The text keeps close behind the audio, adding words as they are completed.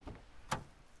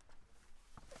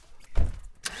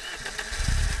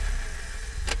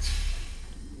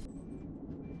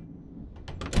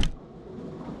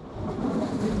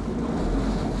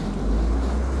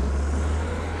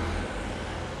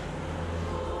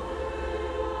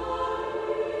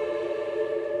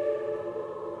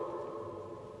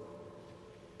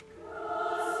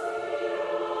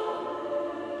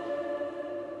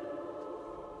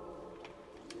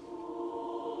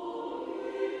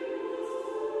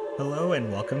Hello and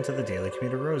welcome to the Daily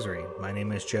Commuter Rosary. My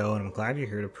name is Joe and I'm glad you're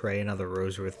here to pray another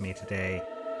rosary with me today.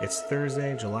 It's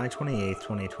Thursday, July 28th,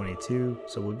 2022,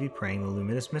 so we'll be praying the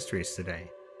Luminous Mysteries today.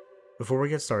 Before we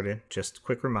get started, just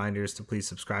quick reminders to please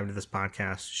subscribe to this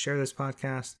podcast, share this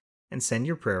podcast, and send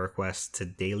your prayer requests to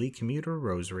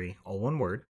dailycommuterrosary, all one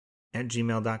word, at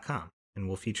gmail.com, and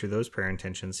we'll feature those prayer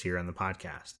intentions here on the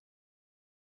podcast.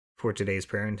 For today's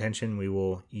prayer intention, we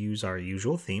will use our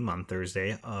usual theme on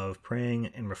Thursday of praying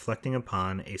and reflecting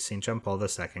upon a St. John Paul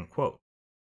II quote.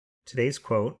 Today's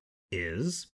quote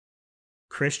is,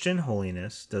 "Christian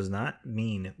holiness does not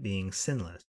mean being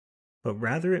sinless, but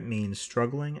rather it means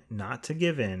struggling not to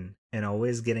give in and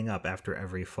always getting up after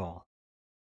every fall."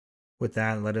 With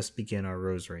that, let us begin our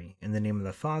rosary. In the name of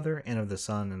the Father, and of the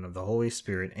Son, and of the Holy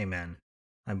Spirit, amen.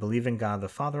 I believe in God the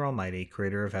Father Almighty,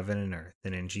 creator of heaven and earth,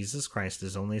 and in Jesus Christ,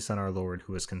 his only Son, our Lord,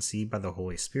 who was conceived by the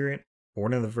Holy Spirit,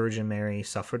 born of the Virgin Mary,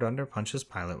 suffered under Pontius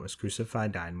Pilate, was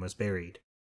crucified, died, and was buried.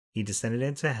 He descended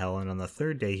into hell, and on the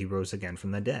third day he rose again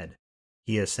from the dead.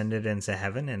 He ascended into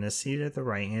heaven, and is seated at the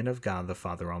right hand of God the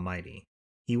Father Almighty.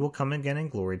 He will come again in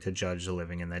glory to judge the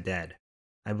living and the dead.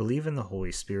 I believe in the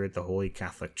Holy Spirit, the Holy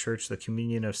Catholic Church, the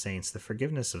communion of saints, the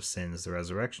forgiveness of sins, the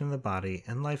resurrection of the body,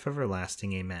 and life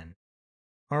everlasting. Amen.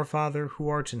 Our Father, who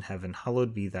art in heaven,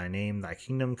 hallowed be thy name. Thy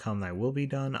kingdom come, thy will be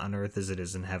done, on earth as it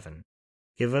is in heaven.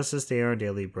 Give us this day our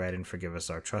daily bread, and forgive us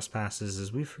our trespasses,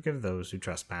 as we forgive those who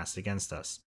trespass against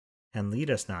us. And lead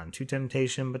us not into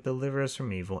temptation, but deliver us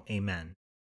from evil. Amen.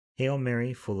 Hail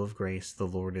Mary, full of grace, the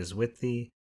Lord is with thee.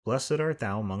 Blessed art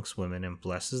thou amongst women, and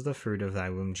blessed is the fruit of thy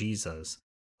womb, Jesus.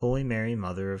 Holy Mary,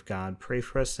 Mother of God, pray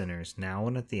for us sinners, now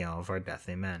and at the hour of our death.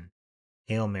 Amen.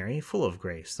 Hail Mary, full of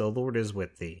grace, the Lord is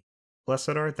with thee. Blessed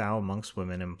art thou amongst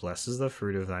women, and blessed is the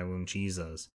fruit of thy womb,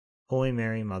 Jesus. Holy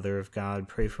Mary, Mother of God,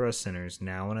 pray for us sinners,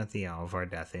 now and at the hour of our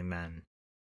death. Amen.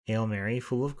 Hail Mary,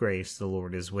 full of grace, the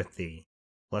Lord is with thee.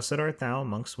 Blessed art thou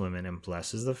amongst women, and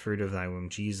blessed is the fruit of thy womb,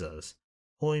 Jesus.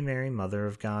 Holy Mary, Mother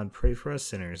of God, pray for us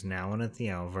sinners, now and at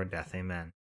the hour of our death.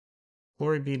 Amen.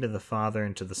 Glory be to the Father,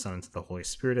 and to the Son, and to the Holy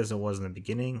Spirit, as it was in the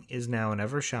beginning, is now, and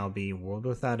ever shall be, world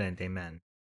without end. Amen.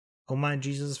 O my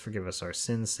Jesus, forgive us our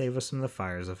sins, save us from the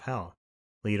fires of hell.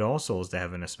 Lead all souls to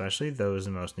heaven, especially those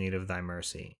in most need of thy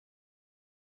mercy.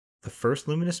 The first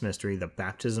luminous mystery, the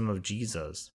baptism of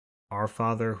Jesus. Our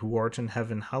Father, who art in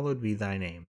heaven, hallowed be thy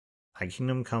name. Thy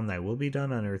kingdom come, thy will be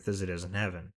done on earth as it is in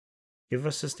heaven. Give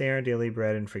us this day our daily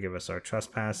bread, and forgive us our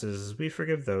trespasses, as we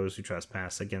forgive those who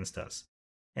trespass against us.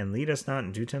 And lead us not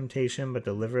into temptation, but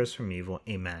deliver us from evil.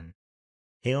 Amen.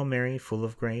 Hail Mary, full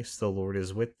of grace, the Lord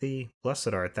is with thee. Blessed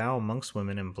art thou amongst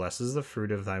women, and blessed is the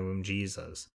fruit of thy womb,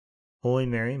 Jesus. Holy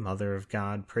Mary, Mother of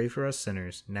God, pray for us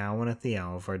sinners, now and at the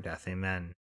hour of our death.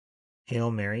 Amen.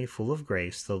 Hail Mary, full of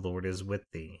grace, the Lord is with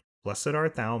thee. Blessed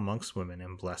art thou amongst women,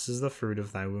 and blessed is the fruit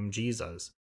of thy womb,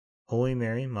 Jesus. Holy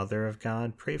Mary, Mother of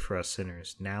God, pray for us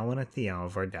sinners, now and at the hour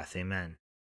of our death. Amen.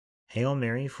 Hail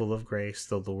Mary, full of grace,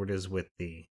 the Lord is with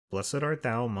thee. Blessed art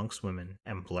thou amongst women,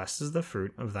 and blessed is the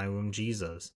fruit of thy womb,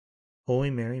 Jesus.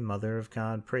 Holy Mary, Mother of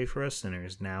God, pray for us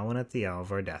sinners, now and at the hour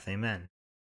of our death. Amen.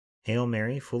 Hail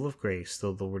Mary, full of grace,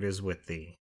 the Lord is with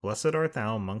thee. Blessed art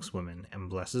thou amongst women, and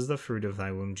blessed is the fruit of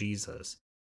thy womb, Jesus.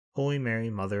 Holy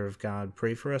Mary, Mother of God,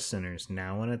 pray for us sinners,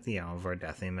 now and at the hour of our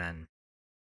death. Amen.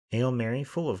 Hail Mary,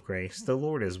 full of grace, the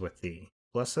Lord is with thee.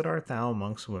 Blessed art thou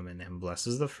amongst women, and blessed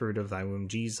is the fruit of thy womb,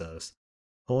 Jesus.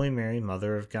 Holy Mary,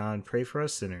 Mother of God, pray for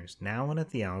us sinners, now and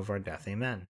at the hour of our death.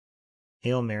 Amen.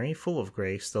 Hail Mary, full of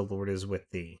grace, the Lord is with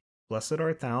thee. Blessed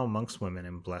art thou amongst women,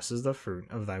 and blessed is the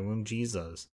fruit of thy womb,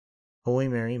 Jesus. Holy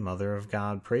Mary, Mother of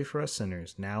God, pray for us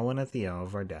sinners, now and at the hour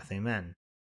of our death. Amen.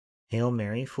 Hail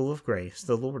Mary, full of grace,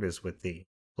 the Lord is with thee.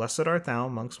 Blessed art thou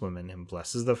amongst women, and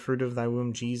blessed is the fruit of thy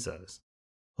womb, Jesus.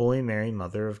 Holy Mary,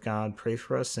 Mother of God, pray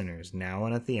for us sinners, now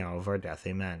and at the hour of our death.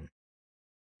 Amen.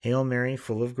 Hail Mary,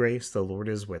 full of grace, the Lord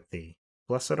is with thee.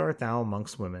 Blessed art thou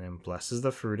amongst women, and blessed is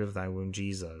the fruit of thy womb,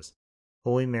 Jesus.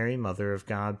 Holy Mary, Mother of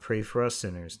God, pray for us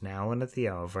sinners, now and at the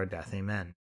hour of our death.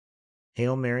 Amen.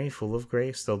 Hail Mary, full of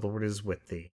grace, the Lord is with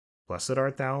thee. Blessed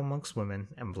art thou amongst women,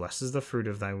 and blessed is the fruit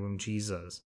of thy womb,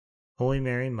 Jesus. Holy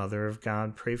Mary, Mother of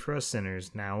God, pray for us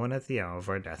sinners, now and at the hour of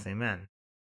our death. Amen.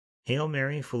 Hail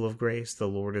Mary, full of grace, the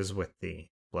Lord is with thee.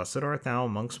 Blessed art thou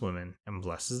amongst women, and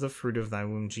blessed is the fruit of thy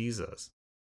womb, Jesus.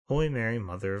 Holy Mary,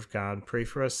 Mother of God, pray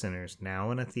for us sinners,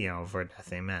 now and at the hour of our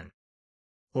death. Amen.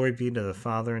 Glory be to the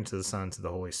Father, and to the Son, and to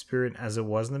the Holy Spirit, as it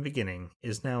was in the beginning,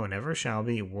 is now, and ever shall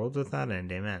be, world without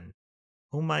end. Amen.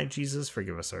 O my Jesus,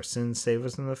 forgive us our sins, save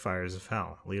us from the fires of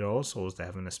hell. Lead all souls to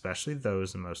heaven, especially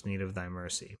those in most need of thy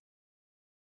mercy.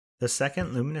 The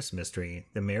second luminous mystery,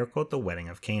 the miracle at the wedding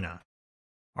of Cana.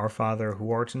 Our Father,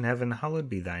 who art in heaven, hallowed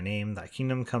be thy name. Thy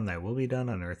kingdom come, thy will be done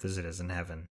on earth as it is in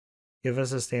heaven. Give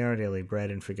us this day our daily bread,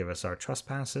 and forgive us our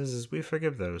trespasses, as we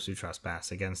forgive those who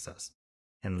trespass against us.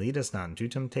 And lead us not into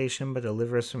temptation, but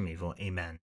deliver us from evil.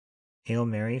 Amen. Hail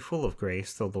Mary, full of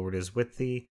grace, the Lord is with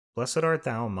thee. Blessed art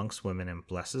thou amongst women, and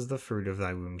blessed is the fruit of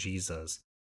thy womb, Jesus.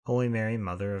 Holy Mary,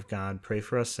 Mother of God, pray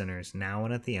for us sinners, now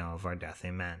and at the hour of our death.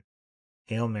 Amen.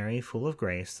 Hail Mary, full of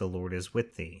grace, the Lord is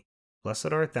with thee.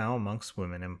 Blessed art thou amongst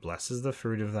women, and blessed is the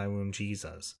fruit of thy womb,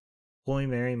 Jesus. Holy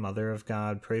Mary, Mother of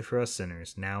God, pray for us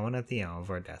sinners, now and at the hour of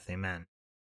our death. Amen.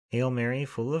 Hail Mary,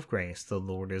 full of grace, the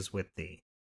Lord is with thee.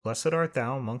 Blessed art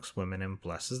thou amongst women, and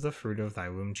blessed is the fruit of thy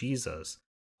womb, Jesus.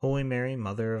 Holy Mary,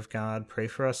 Mother of God, pray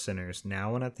for us sinners,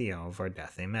 now and at the hour of our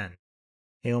death. Amen.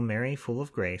 Hail Mary, full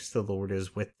of grace, the Lord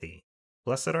is with thee.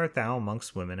 Blessed art thou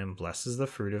amongst women, and blessed is the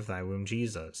fruit of thy womb,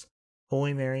 Jesus.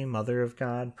 Holy Mary, Mother of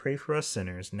God, pray for us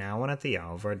sinners, now and at the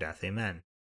hour of our death. Amen.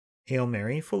 Hail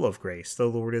Mary, full of grace, the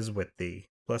Lord is with thee.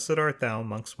 Blessed art thou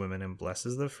amongst women, and blessed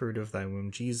is the fruit of thy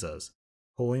womb, Jesus.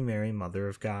 Holy Mary, Mother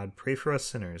of God, pray for us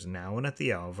sinners, now and at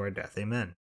the hour of our death.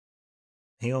 Amen.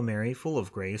 Hail Mary, full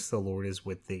of grace, the Lord is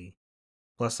with thee.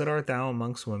 Blessed art thou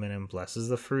amongst women, and blessed is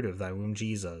the fruit of thy womb,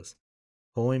 Jesus.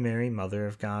 Holy Mary, Mother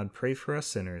of God, pray for us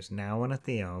sinners, now and at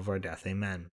the hour of our death.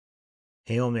 Amen.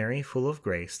 Hail Mary, full of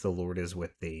grace, the Lord is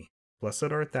with thee.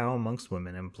 Blessed art thou amongst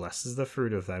women, and blessed is the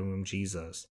fruit of thy womb,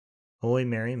 Jesus. Holy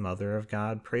Mary, Mother of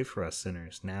God, pray for us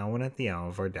sinners, now and at the hour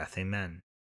of our death. Amen.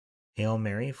 Hail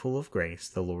Mary, full of grace,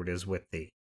 the Lord is with thee.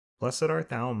 Blessed art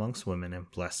thou amongst women, and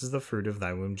blessed is the fruit of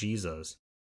thy womb, Jesus.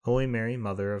 Holy Mary,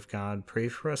 Mother of God, pray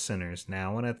for us sinners,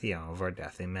 now and at the hour of our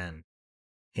death. Amen.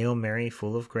 Hail Mary,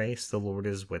 full of grace, the Lord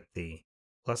is with thee.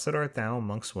 Blessed art thou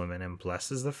amongst women, and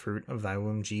blessed is the fruit of thy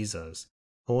womb, Jesus.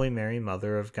 Holy Mary,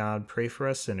 Mother of God, pray for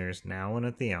us sinners, now and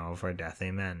at the hour of our death.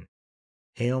 Amen.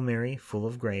 Hail Mary, full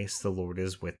of grace, the Lord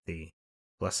is with thee.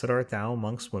 Blessed art thou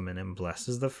amongst women, and blessed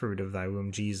is the fruit of thy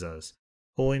womb, Jesus.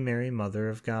 Holy Mary, Mother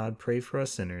of God, pray for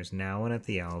us sinners, now and at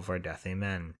the hour of our death.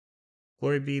 Amen.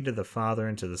 Glory be to the Father,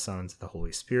 and to the Son, and to the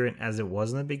Holy Spirit, as it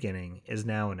was in the beginning, is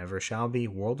now, and ever shall be,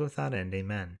 world without end.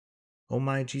 Amen. O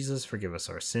my Jesus, forgive us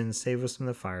our sins, save us from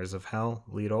the fires of hell,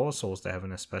 lead all souls to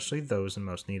heaven, especially those in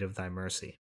most need of thy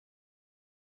mercy.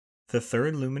 The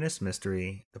third luminous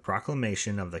mystery, the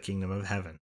proclamation of the kingdom of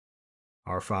heaven.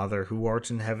 Our Father, who art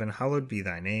in heaven, hallowed be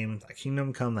thy name. Thy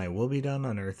kingdom come, thy will be done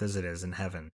on earth as it is in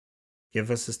heaven. Give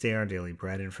us this day our daily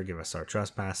bread, and forgive us our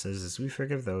trespasses, as we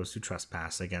forgive those who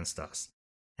trespass against us.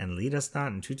 And lead us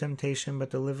not into temptation, but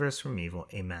deliver us from evil.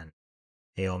 Amen.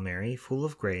 Hail Mary, full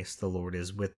of grace, the Lord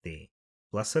is with thee.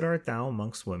 Blessed art thou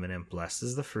amongst women, and blessed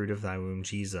is the fruit of thy womb,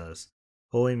 Jesus.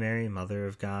 Holy Mary, Mother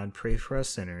of God, pray for us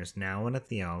sinners, now and at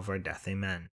the hour of our death.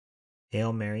 Amen.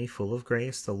 Hail Mary, full of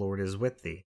grace, the Lord is with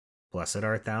thee. Blessed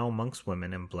art thou amongst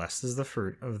women, and blessed is the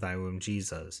fruit of thy womb,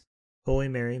 Jesus. Holy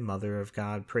Mary, Mother of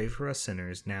God, pray for us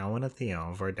sinners, now and at the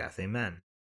hour of our death. Amen.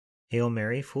 Hail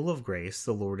Mary, full of grace,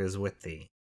 the Lord is with thee.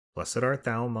 Blessed art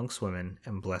thou amongst women,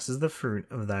 and blessed is the fruit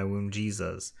of thy womb,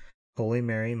 Jesus. Holy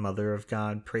Mary, Mother of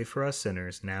God, pray for us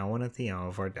sinners, now and at the hour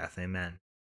of our death. Amen.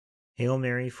 Hail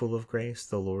Mary, full of grace,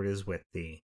 the Lord is with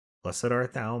thee. Blessed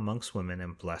art thou amongst women,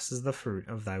 and blessed is the fruit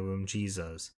of thy womb,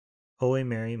 Jesus. Holy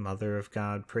Mary, Mother of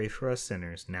God, pray for us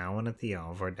sinners, now and at the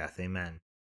hour of our death. Amen.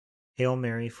 Hail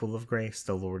Mary, full of grace,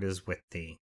 the Lord is with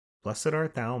thee. Blessed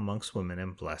art thou amongst women,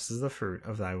 and blessed is the fruit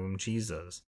of thy womb,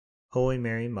 Jesus. Holy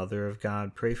Mary, Mother of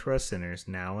God, pray for us sinners,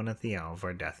 now and at the hour of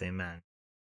our death. Amen.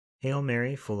 Hail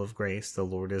Mary, full of grace, the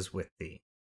Lord is with thee.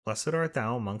 Blessed art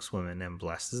thou amongst women, and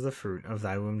blessed is the fruit of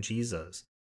thy womb, Jesus.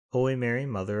 Holy Mary,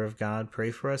 Mother of God, pray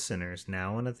for us sinners,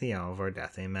 now and at the hour of our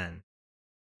death. Amen.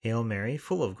 Hail Mary,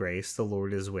 full of grace, the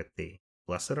Lord is with thee.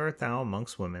 Blessed art thou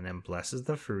amongst women, and blessed is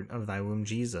the fruit of thy womb,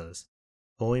 Jesus.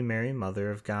 Holy Mary, Mother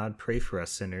of God, pray for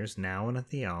us sinners, now and at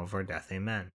the hour of our death.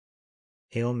 Amen.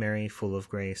 Hail Mary, full of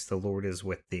grace, the Lord is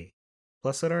with thee.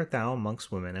 Blessed art thou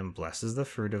amongst women, and blessed is the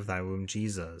fruit of thy womb,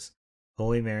 Jesus.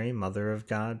 Holy Mary, Mother of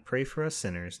God, pray for us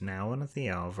sinners, now and at the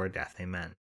hour of our death.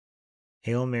 Amen.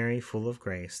 Hail Mary, full of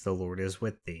grace, the Lord is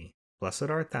with thee. Blessed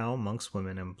art thou amongst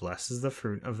women, and blessed is the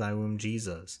fruit of thy womb,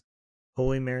 Jesus.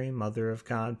 Holy Mary, Mother of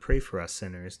God, pray for us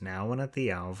sinners, now and at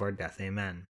the hour of our death.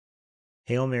 Amen.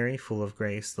 Hail Mary, full of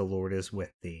grace, the Lord is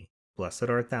with thee. Blessed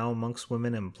art thou amongst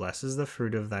women, and blessed is the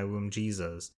fruit of thy womb,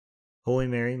 Jesus. Holy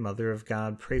Mary, Mother of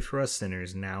God, pray for us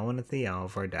sinners, now and at the hour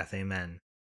of our death. Amen.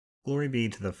 Glory be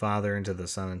to the Father, and to the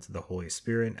Son, and to the Holy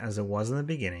Spirit, as it was in the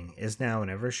beginning, is now, and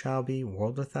ever shall be,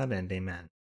 world without end. Amen.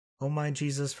 O my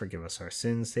Jesus, forgive us our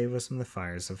sins, save us from the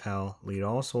fires of hell, lead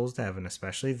all souls to heaven,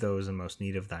 especially those in most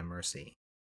need of thy mercy.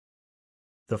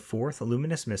 The fourth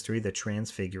luminous mystery, the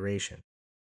Transfiguration.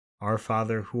 Our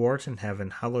Father, who art in heaven,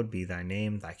 hallowed be thy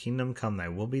name. Thy kingdom come, thy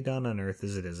will be done on earth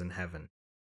as it is in heaven.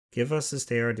 Give us this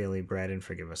day our daily bread, and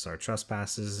forgive us our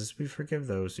trespasses, as we forgive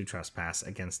those who trespass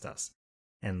against us.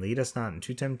 And lead us not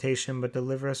into temptation, but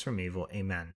deliver us from evil.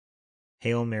 Amen.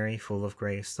 Hail Mary, full of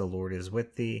grace, the Lord is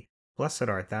with thee. Blessed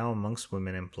art thou amongst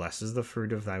women, and blessed is the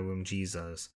fruit of thy womb,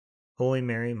 Jesus. Holy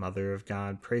Mary, Mother of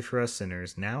God, pray for us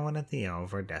sinners, now and at the hour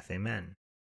of our death. Amen.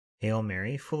 Hail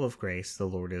Mary, full of grace, the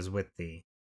Lord is with thee.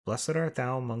 Blessed art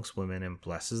thou amongst women, and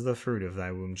blessed is the fruit of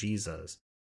thy womb, Jesus.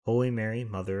 Holy Mary,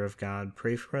 Mother of God,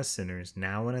 pray for us sinners,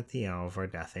 now and at the hour of our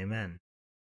death. Amen.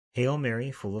 Hail Mary,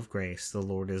 full of grace, the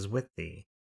Lord is with thee.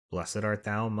 Blessed art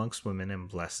thou amongst women, and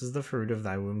blessed is the fruit of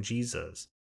thy womb, Jesus.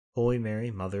 Holy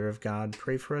Mary, Mother of God,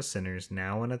 pray for us sinners,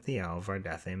 now and at the hour of our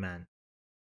death. Amen.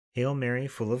 Hail Mary,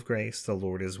 full of grace, the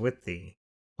Lord is with thee.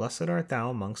 Blessed art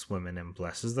thou amongst women, and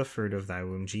blessed is the fruit of thy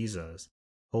womb, Jesus.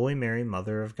 Holy Mary,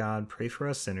 Mother of God, pray for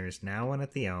us sinners, now and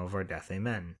at the hour of our death.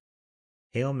 Amen.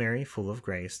 Hail Mary, full of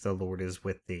grace, the Lord is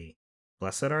with thee.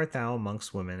 Blessed art thou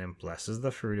amongst women, and blessed is the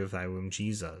fruit of thy womb,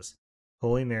 Jesus.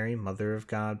 Holy Mary, Mother of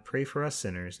God, pray for us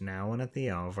sinners, now and at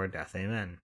the hour of our death.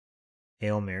 Amen.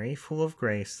 Hail Mary, full of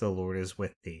grace, the Lord is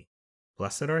with thee.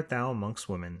 Blessed art thou amongst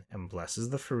women, and blessed is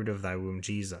the fruit of thy womb,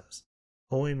 Jesus.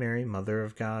 Holy Mary, Mother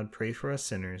of God, pray for us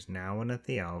sinners, now and at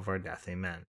the hour of our death.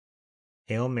 Amen.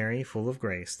 Hail Mary, full of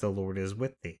grace, the Lord is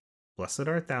with thee. Blessed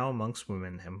art thou amongst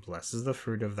women, and blessed is the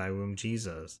fruit of thy womb,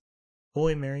 Jesus.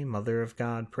 Holy Mary, Mother of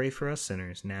God, pray for us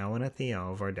sinners, now and at the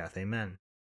hour of our death. Amen.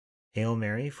 Hail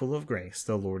Mary, full of grace,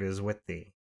 the Lord is with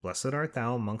thee. Blessed art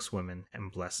thou amongst women, and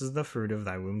blessed is the fruit of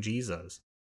thy womb, Jesus.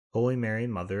 Holy Mary,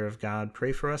 Mother of God,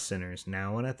 pray for us sinners,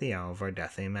 now and at the hour of our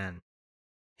death. Amen.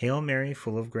 Hail Mary,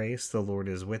 full of grace, the Lord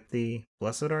is with thee.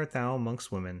 Blessed art thou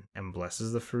amongst women, and blessed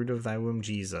is the fruit of thy womb,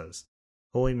 Jesus.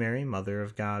 Holy Mary, Mother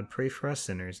of God, pray for us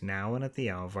sinners, now and at the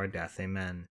hour of our death.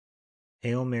 Amen.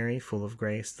 Hail Mary, full of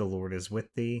grace, the Lord is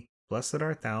with thee. Blessed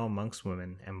art thou amongst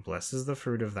women, and blessed is the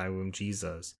fruit of thy womb,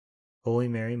 Jesus. Holy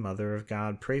Mary, Mother of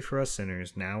God, pray for us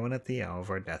sinners, now and at the hour of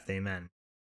our death. Amen.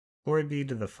 Glory be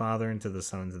to the Father, and to the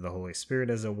Son, and to the Holy Spirit,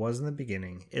 as it was in the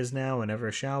beginning, is now, and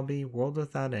ever shall be, world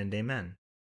without end. Amen.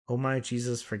 O my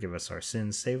Jesus, forgive us our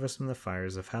sins, save us from the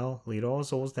fires of hell, lead all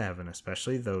souls to heaven,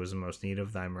 especially those in most need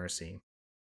of thy mercy.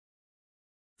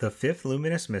 The fifth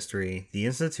luminous mystery, the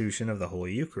institution of the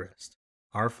Holy Eucharist.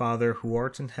 Our Father, who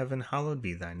art in heaven, hallowed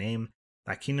be thy name.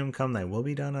 Thy kingdom come, thy will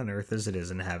be done on earth as it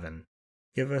is in heaven.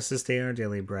 Give us this day our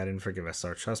daily bread, and forgive us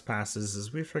our trespasses,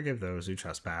 as we forgive those who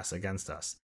trespass against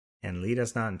us. And lead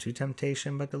us not into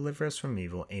temptation, but deliver us from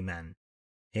evil. Amen.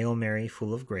 Hail Mary,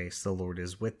 full of grace, the Lord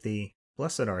is with thee.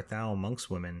 Blessed art thou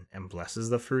amongst women, and blessed is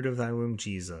the fruit of thy womb,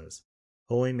 Jesus.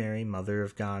 Holy Mary, Mother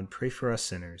of God, pray for us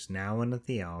sinners, now and at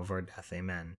the hour of our death.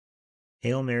 Amen.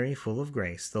 Hail Mary, full of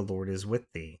grace, the Lord is with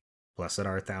thee. Blessed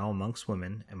art thou amongst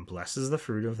women, and blessed is the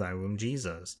fruit of thy womb,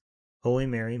 Jesus. Holy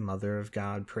Mary, Mother of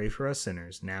God, pray for us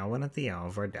sinners, now and at the hour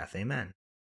of our death. Amen.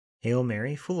 Hail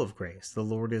Mary, full of grace, the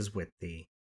Lord is with thee.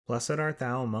 Blessed art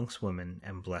thou amongst women,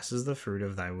 and blessed is the fruit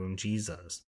of thy womb,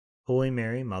 Jesus. Holy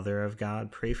Mary, Mother of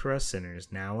God, pray for us sinners,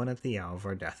 now and at the hour of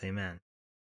our death. Amen.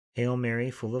 Hail Mary,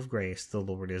 full of grace, the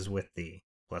Lord is with thee.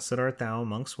 Blessed art thou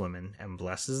amongst women, and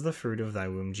blessed is the fruit of thy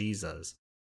womb, Jesus.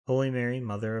 Holy Mary,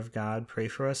 Mother of God, pray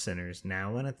for us sinners,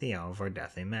 now and at the hour of our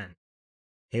death. Amen.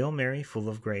 Hail Mary,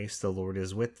 full of grace, the Lord is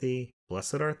with thee.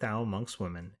 Blessed art thou amongst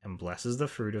women, and blessed is the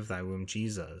fruit of thy womb,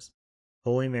 Jesus.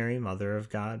 Holy Mary, Mother of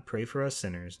God, pray for us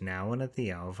sinners, now and at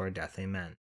the hour of our death.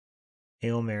 Amen.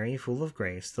 Hail Mary, full of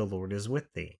grace, the Lord is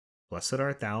with thee. Blessed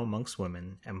art thou amongst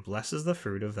women, and blessed is the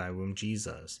fruit of thy womb,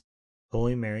 Jesus.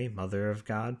 Holy Mary, Mother of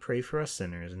God, pray for us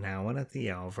sinners, now and at the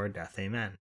hour of our death.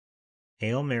 Amen.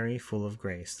 Hail Mary, full of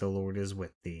grace, the Lord is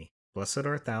with thee. Blessed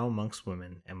art thou amongst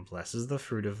women, and blessed is the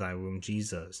fruit of thy womb,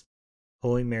 Jesus.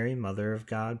 Holy Mary, Mother of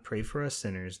God, pray for us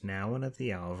sinners, now and at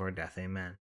the hour of our death.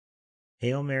 Amen.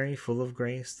 Hail Mary, full of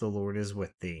grace, the Lord is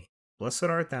with thee. Blessed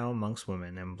art thou amongst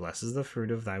women, and blessed is the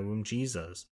fruit of thy womb,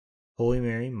 Jesus. Holy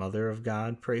Mary, Mother of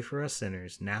God, pray for us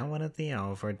sinners, now and at the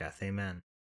hour of our death. Amen.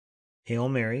 Hail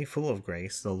Mary, full of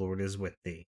grace, the Lord is with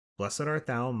thee. Blessed art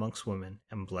thou amongst women,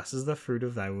 and blessed is the fruit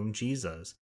of thy womb,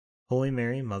 Jesus. Holy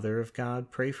Mary, Mother of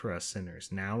God, pray for us sinners,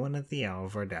 now and at the hour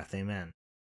of our death. Amen.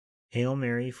 Hail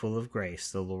Mary, full of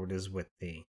grace, the Lord is with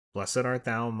thee. Blessed art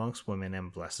thou amongst women,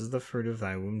 and blessed is the fruit of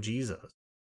thy womb, Jesus.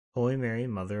 Holy Mary,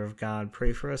 Mother of God,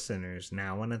 pray for us sinners,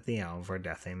 now and at the hour of our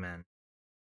death. Amen.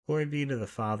 Glory be to the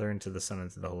Father, and to the Son, and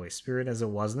to the Holy Spirit, as it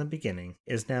was in the beginning,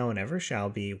 is now, and ever shall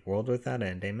be, world without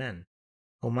end. Amen.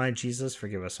 O my Jesus,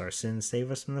 forgive us our sins,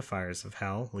 save us from the fires of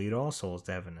hell, lead all souls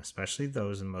to heaven, especially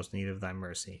those in most need of thy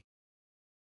mercy.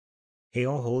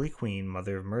 Hail, Holy Queen,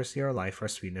 Mother of Mercy, our life, our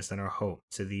sweetness, and our hope.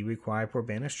 To thee we cry, poor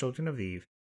banished children of Eve.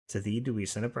 To thee do we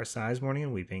send up our sighs, mourning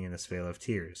and weeping in this vale of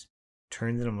tears.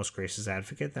 Turn then, O most gracious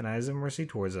Advocate, thine eyes of mercy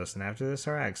towards us, and after this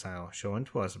our exile, show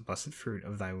unto us the blessed fruit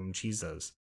of thy womb,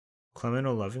 Jesus. Clement,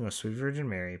 O loving, O sweet Virgin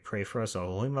Mary, pray for us, O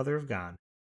Holy Mother of God,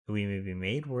 that we may be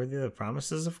made worthy of the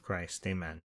promises of Christ.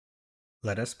 Amen.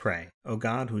 Let us pray. O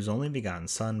God, whose only begotten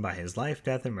Son, by his life,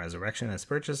 death, and resurrection, has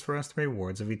purchased for us the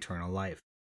rewards of eternal life,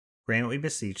 grant, we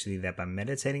beseech thee, that by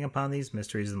meditating upon these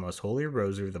mysteries of the most holy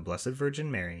rosary of the Blessed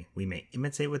Virgin Mary, we may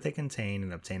imitate what they contain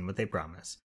and obtain what they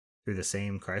promise. Through the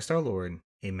same Christ our Lord.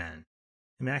 Amen.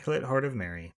 Immaculate Heart of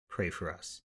Mary, pray for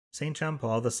us. St. John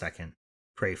Paul II,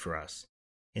 pray for us.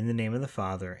 In the name of the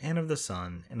Father, and of the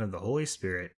Son, and of the Holy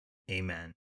Spirit.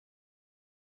 Amen.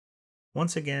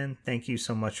 Once again, thank you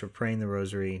so much for praying the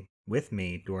rosary with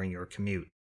me during your commute.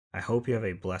 I hope you have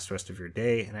a blessed rest of your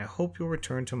day, and I hope you'll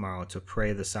return tomorrow to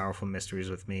pray the sorrowful mysteries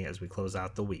with me as we close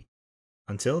out the week.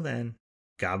 Until then,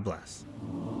 God bless.